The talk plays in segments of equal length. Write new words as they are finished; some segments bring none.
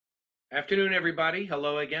Afternoon, everybody.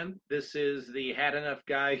 Hello again. This is the Had Enough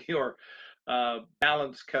Guy, your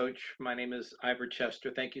balance coach. My name is Ivor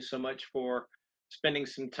Chester. Thank you so much for spending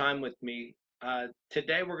some time with me.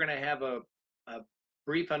 Today, we're going to have a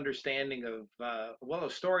brief understanding of, a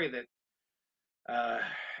story that uh,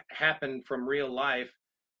 happened from real life,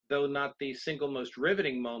 though not the single most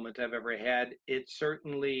riveting moment I've ever had. It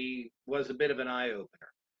certainly was a bit of an eye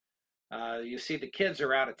opener. You see, the kids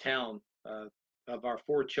are out of town. Of our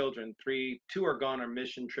four children, two are gone on a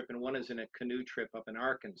mission trip, and one is in a canoe trip up in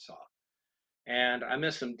Arkansas. And I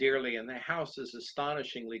miss them dearly, and the house is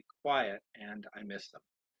astonishingly quiet, and I miss them.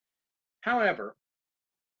 However,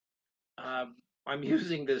 I'm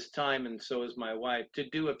using this time, and so is my wife, to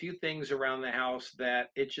do a few things around the house that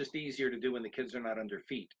it's just easier to do when the kids are not under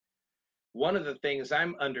feet. One of the things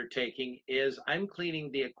I'm undertaking is I'm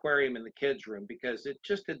cleaning the aquarium in the kids' room because it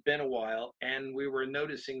just had been a while, and we were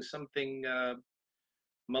noticing something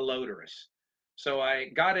malodorous. So I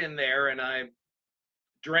got in there and I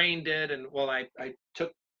drained it, and I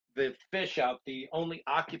took the fish out, the only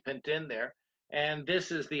occupant in there, and this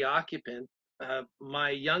is the occupant.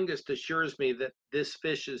 My youngest assures me that this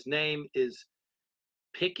fish's name is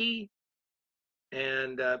Picky,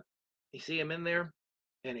 and you see him in there.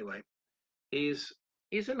 Anyway, he's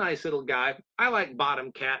he's a nice little guy. I like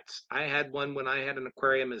bottom cats. I had one when I had an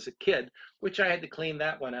aquarium as a kid, which I had to clean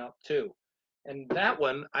that one out too. And that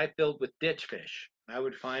one I filled with ditch fish. I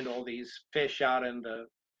would find all these fish out in the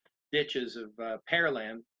ditches of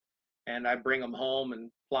Pearland, and I bring them home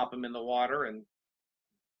and plop them in the water, and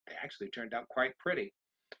they actually turned out quite pretty.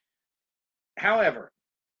 However,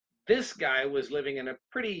 this guy was living in a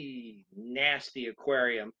pretty nasty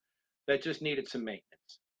aquarium that just needed some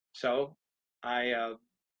maintenance. So I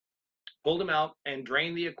pulled him out and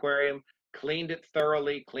drained the aquarium, cleaned it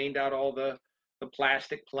thoroughly, cleaned out all the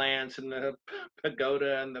plastic plants and the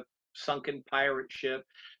pagoda and the sunken pirate ship,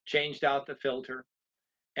 changed out the filter.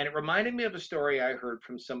 And it reminded me of a story I heard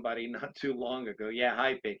from somebody not too long ago. Yeah,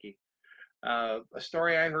 hi, Picky. A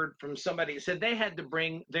story I heard from somebody said they had to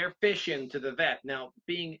bring their fish into the vet. Now,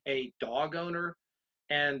 being a dog owner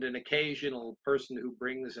and an occasional person who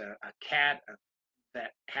brings a cat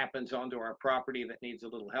that happens onto our property that needs a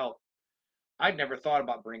little help, I'd never thought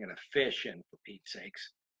about bringing a fish in, for Pete's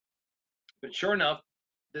sakes. But sure enough,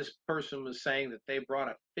 this person was saying that they brought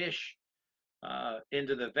a fish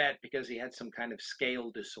into the vet because he had some kind of scale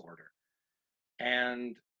disorder.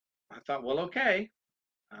 And I thought, well, okay,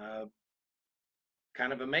 uh,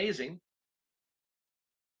 kind of amazing.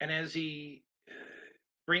 And as he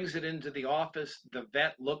brings it into the office, the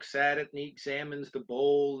vet looks at it and he examines the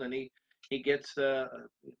bowl, and he gets a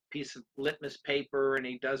piece of litmus paper and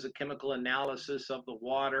he does a chemical analysis of the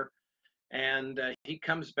water. And he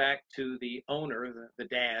comes back to the owner, the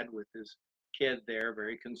dad, with his kid there,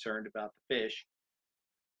 very concerned about the fish.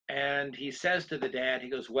 And he says to the dad, he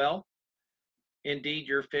goes, well, indeed,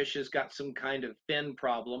 your fish has got some kind of fin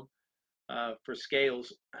problem for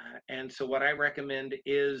scales. And so what I recommend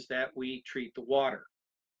is that we treat the water.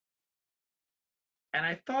 And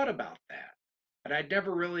I thought about that, and I'd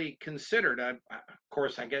never really considered. Of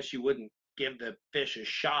course, I guess you wouldn't give the fish a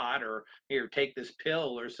shot or here, take this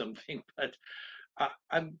pill or something, but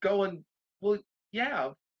I'm going, well, yeah,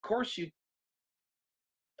 of course you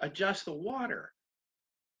adjust the water.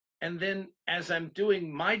 And then as I'm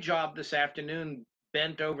doing my job this afternoon,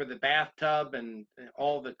 bent over the bathtub and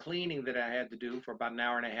all the cleaning that I had to do for about an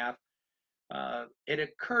hour and a half, it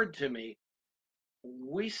occurred to me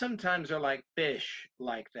we sometimes are like fish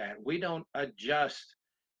like that. We don't adjust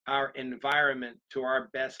our environment to our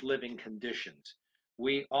best living conditions.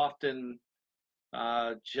 We often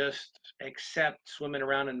just accept swimming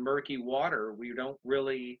around in murky water. We don't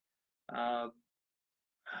really, uh,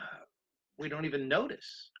 we don't even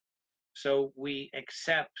notice. So we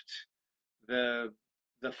accept the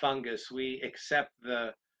the fungus. We accept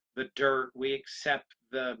the dirt. We accept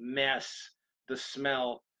the mess, the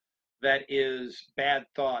smell that is bad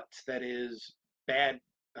thoughts, that is bad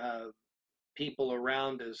uh, people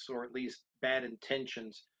around us, or at least bad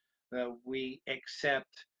intentions. We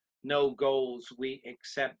accept no goals. We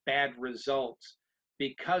accept bad results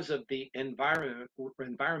because of the environment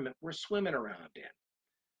we're swimming around in.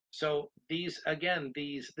 So these again,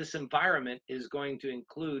 these this environment is going to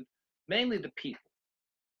include mainly the people.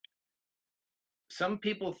 Some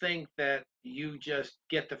people think that you just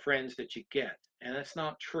get the friends that you get, and that's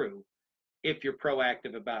not true if you're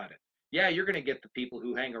proactive about it. Yeah, you're going to get the people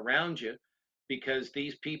who hang around you because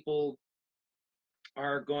these people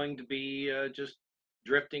are going to be just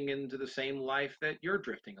drifting into the same life that you're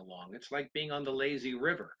drifting along. It's like being on the lazy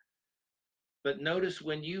river. But notice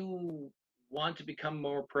want to become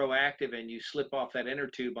more proactive and you slip off that inner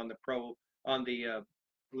tube on the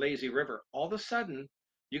lazy river, all of a sudden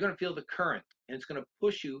you're going to feel the current and it's going to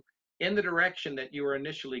push you in the direction that you were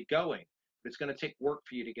initially going. But it's going to take work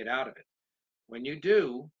for you to get out of it. When you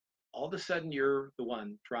do, all of a sudden you're the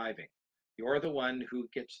one driving. You're the one who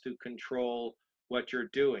gets to control what you're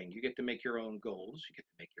doing. You get to make your own goals, you get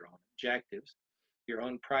to make your own objectives, your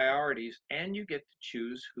own priorities, and you get to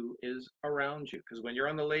choose who is around you. Because when you're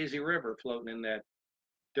on the lazy river floating in that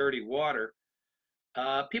dirty water,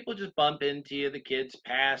 people just bump into you, the kids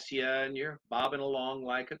pass you, and you're bobbing along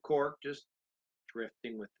like a cork, just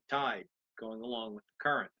drifting with the tide, going along with the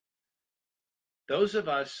current. Those of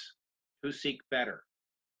us who seek better,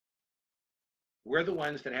 we're the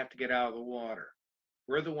ones that have to get out of the water.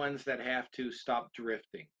 We're the ones that have to stop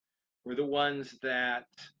drifting. We're the ones that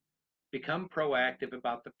become proactive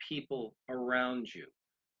about the people around you.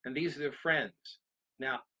 And these are the friends.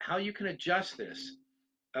 Now, how you can adjust this,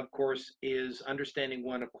 of course, is understanding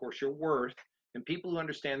one, of course, your worth. And people who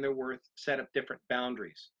understand their worth set up different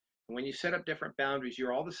boundaries. And when you set up different boundaries,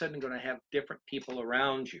 you're all of a sudden going to have different people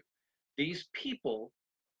around you. These people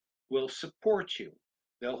will support you,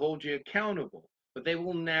 they'll hold you accountable, but they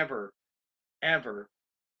will never, ever,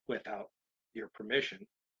 without your permission,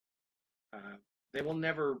 uh, they will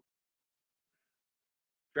never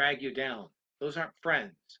drag you down. Those aren't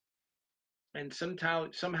friends. And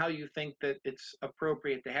somehow you think that it's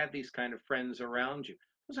appropriate to have these kind of friends around you.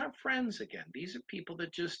 Those aren't friends again. These are people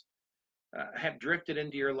that just have drifted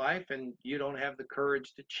into your life, and you don't have the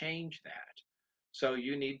courage to change that. So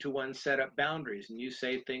you need to one set up boundaries, and you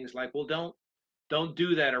say things like, "Well, don't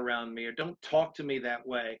do that around me," or "Don't talk to me that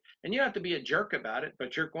way." And you don't have to be a jerk about it,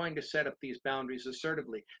 but you're going to set up these boundaries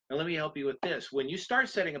assertively. Now, let me help you with this. When you start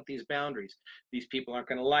setting up these boundaries, these people aren't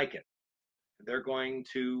going to like it. They're going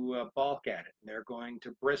to balk at it. They're going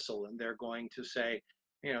to bristle, and they're going to say,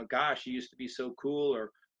 "Gosh, you used to be so cool,"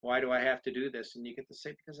 or "Why do I have to do this?" And you get to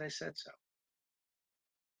say, "Because I said so."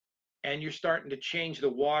 And you're starting to change the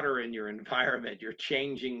water in your environment. You're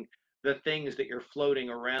changing the things that you're floating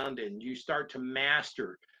around in. You start to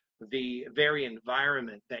master the very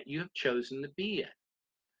environment that you have chosen to be in.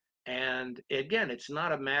 And again, it's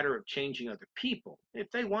not a matter of changing other people. If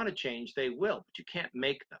they want to change, they will, but you can't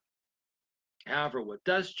make them. However, what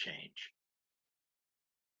does change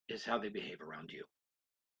is how they behave around you.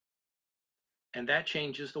 And that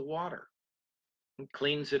changes the water and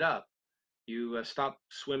cleans it up. You stop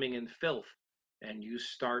swimming in filth and you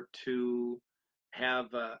start to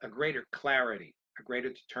have a greater clarity, a greater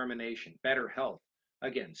determination, better health.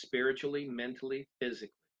 Again, spiritually, mentally,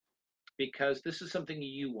 physically, because this is something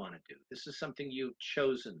you want to do. This is something you've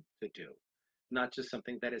chosen to do, not just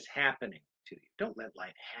something that is happening to you. Don't let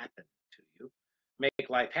life happen to you. Make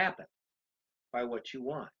life happen by what you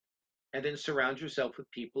want. And then surround yourself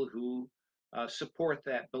with people who support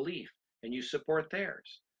that belief and you support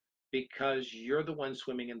theirs because you're the one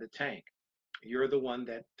swimming in the tank. You're the one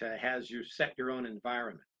that has you set your own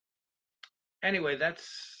environment. Anyway,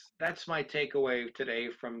 that's my takeaway today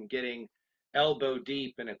from getting elbow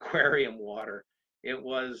deep in aquarium water. It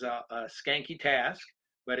was a skanky task,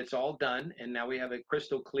 but it's all done, and now we have a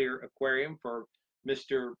crystal clear aquarium for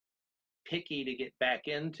Mr. Picky to get back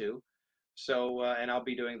into. So, and I'll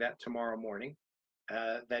be doing that tomorrow morning.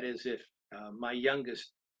 That is, if my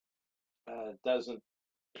youngest doesn't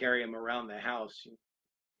carry him around the house.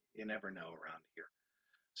 You never know around here.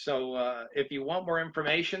 So, if you want more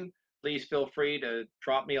information, please feel free to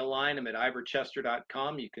drop me a line. I'm at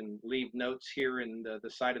ivorchester.com. You can leave notes here in the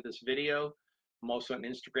side of this video. I'm also on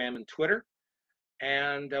Instagram and Twitter.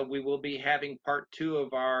 And we will be having part 2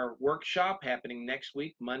 of our workshop happening next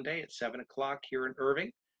week, Monday at 7 o'clock here in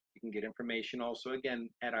Irving. You can get information also again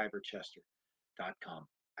at ivorchester.com.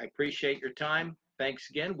 I appreciate your time. Thanks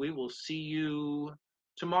again. We will see you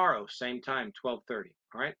tomorrow, same time, 12:30.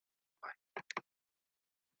 All right.